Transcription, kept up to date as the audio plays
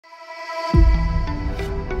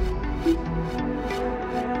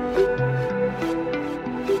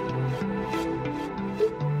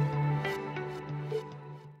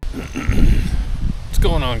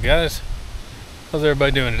on, guys? How's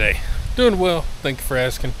everybody doing today? Doing well, thank you for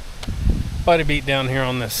asking. Body beat down here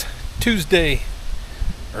on this Tuesday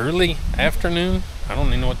early afternoon. I don't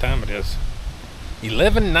even know what time it is.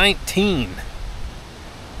 11:19.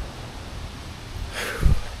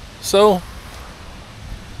 So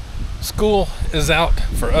school is out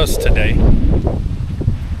for us today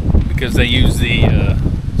because they use the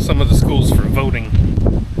some of the schools for voting,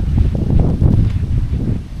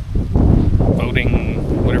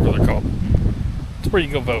 whatever they're called. It's where you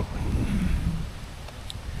go vote.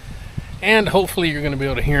 And hopefully you're going to be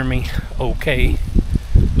able to hear me okay.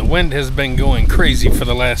 The wind has been going crazy for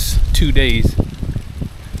the last 2 days.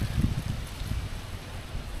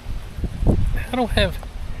 How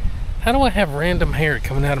do I have random hair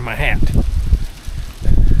coming out of my hat?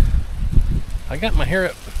 I got my hair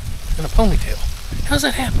up in a ponytail. How's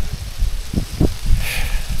that happen?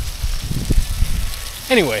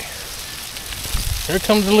 Anyway, here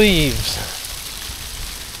comes the leaves.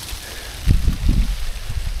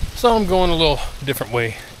 So I'm going a little different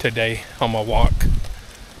way today on my walk.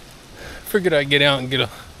 Figured I'd get out and get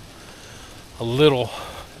a little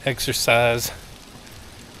exercise.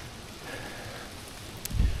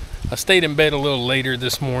 I stayed in bed a little later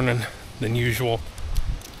this morning than usual,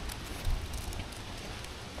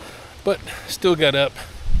 but still got up,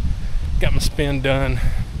 got my spin done,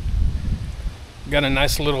 got a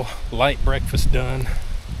nice little light breakfast done,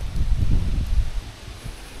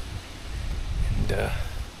 and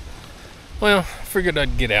well, figured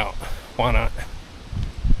I'd get out. Why not?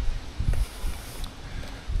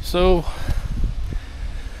 So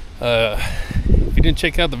if you didn't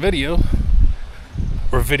check out the video,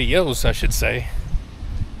 or videos I should say,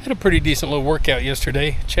 I had a pretty decent little workout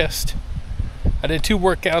yesterday. Chest. I did 2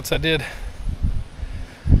 workouts. I did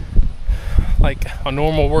like a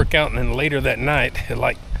normal workout, and then later that night at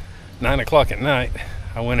like 9 o'clock at night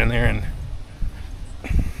I went in there and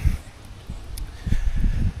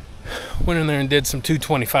did some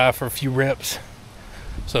 225 for a few reps.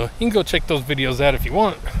 So you can go check those videos out if you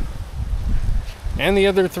want, and the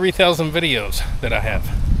other 3,000 videos that I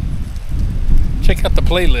have. Check out the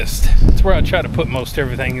playlist. It's where I try to put most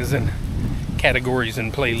everything, is in categories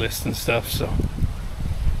and playlists and stuff. So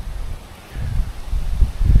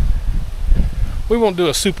we won't do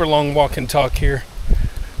a super long walk and talk here,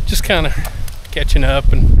 just kind of catching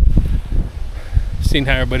up and seeing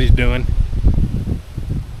how everybody's doing.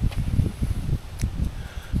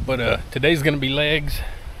 But today's gonna be legs.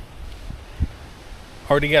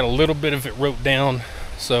 Already got a little bit of it wrote down,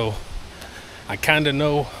 so I kind of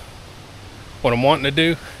know what I'm wanting to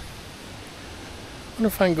do. Wonder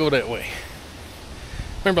if I can go that way.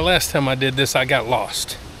 Remember last time I did this, I got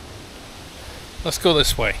lost. Let's go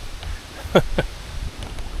this way.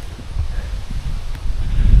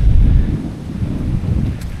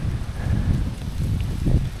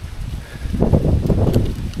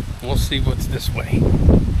 We'll see what's this way.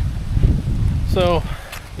 So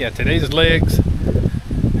yeah, today's legs.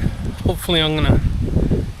 Hopefully I'm gonna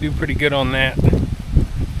do pretty good on that.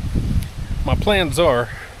 My plans are,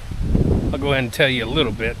 I'll go ahead and tell you a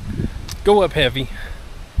little bit, go up heavy,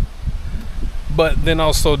 but then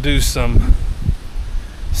also do some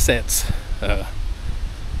sets, where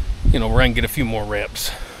I can get a few more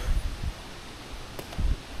reps.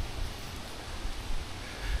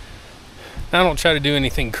 I don't try to do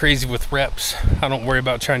anything crazy with reps. I don't worry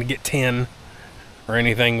about trying to get 10 or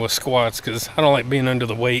anything with squats, because I don't like being under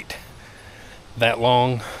the weight that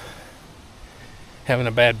long, having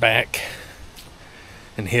a bad back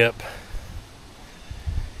and hip,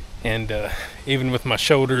 and even with my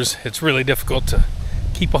shoulders, it's really difficult to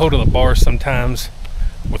keep a hold of the bar sometimes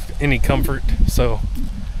with any comfort. So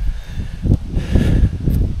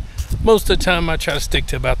most of the time I try to stick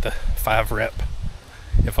to about the 5 rep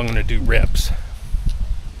if I'm going to do reps.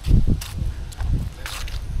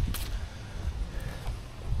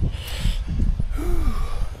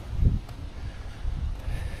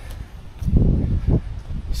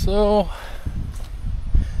 So,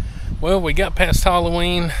 well, we got past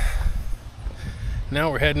Halloween.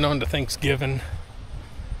 Now we're heading on to Thanksgiving.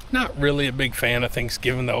 Not really a big fan of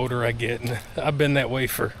Thanksgiving the older I get, and I've been that way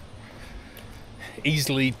for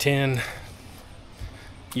easily 10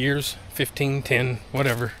 years, 15, 10,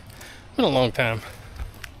 whatever. Been a long time.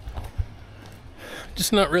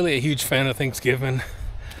 Just not really a huge fan of Thanksgiving.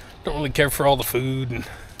 Don't really care for all the food and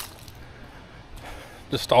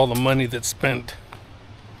just all the money that's spent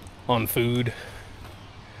on food.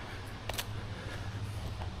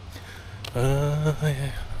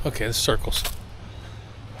 Yeah. Okay, the circles.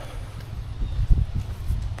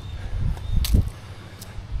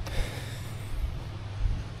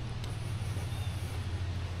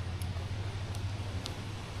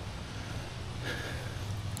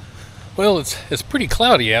 Well, it's pretty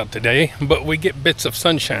cloudy out today, but we get bits of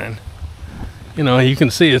sunshine. You know, you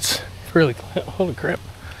can see it's really, holy crap,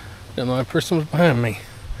 another person was behind me.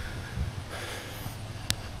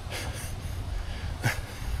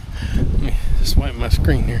 Let me just wipe my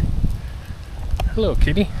screen here. Hello,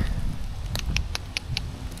 kitty.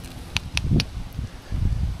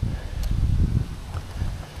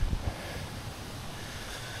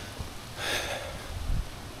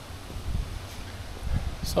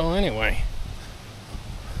 So anyway,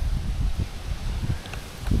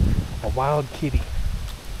 a wild kitty.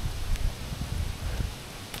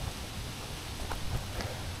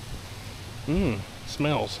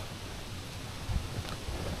 Smells.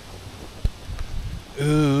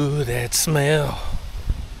 Ooh, that smell.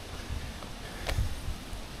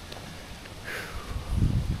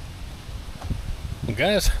 Well,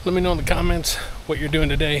 guys, let me know in the comments what you're doing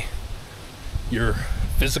today. Your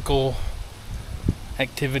physical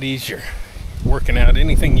activities, you're working out,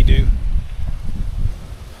 anything you do.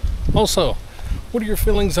 Also, what are your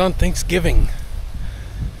feelings on Thanksgiving?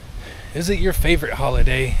 Is it your favorite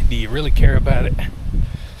holiday? Do you really care about it?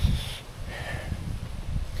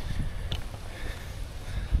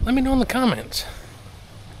 Let me know in the comments.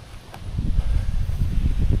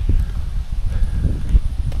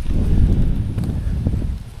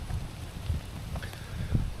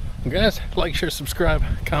 Guys, like, share, subscribe,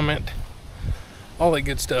 comment, all that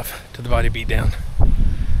good stuff to the Body Beatdown.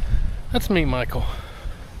 That's me, Michael,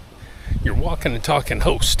 your walking and talking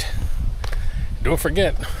host. Don't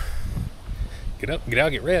forget, get up, get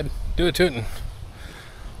out, get red, do it to it, and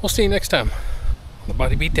we'll see you next time on the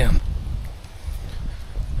Body Beatdown.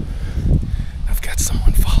 I've got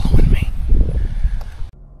someone following me.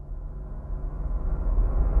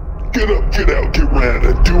 Get up, get out, get red,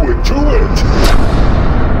 and do it to it!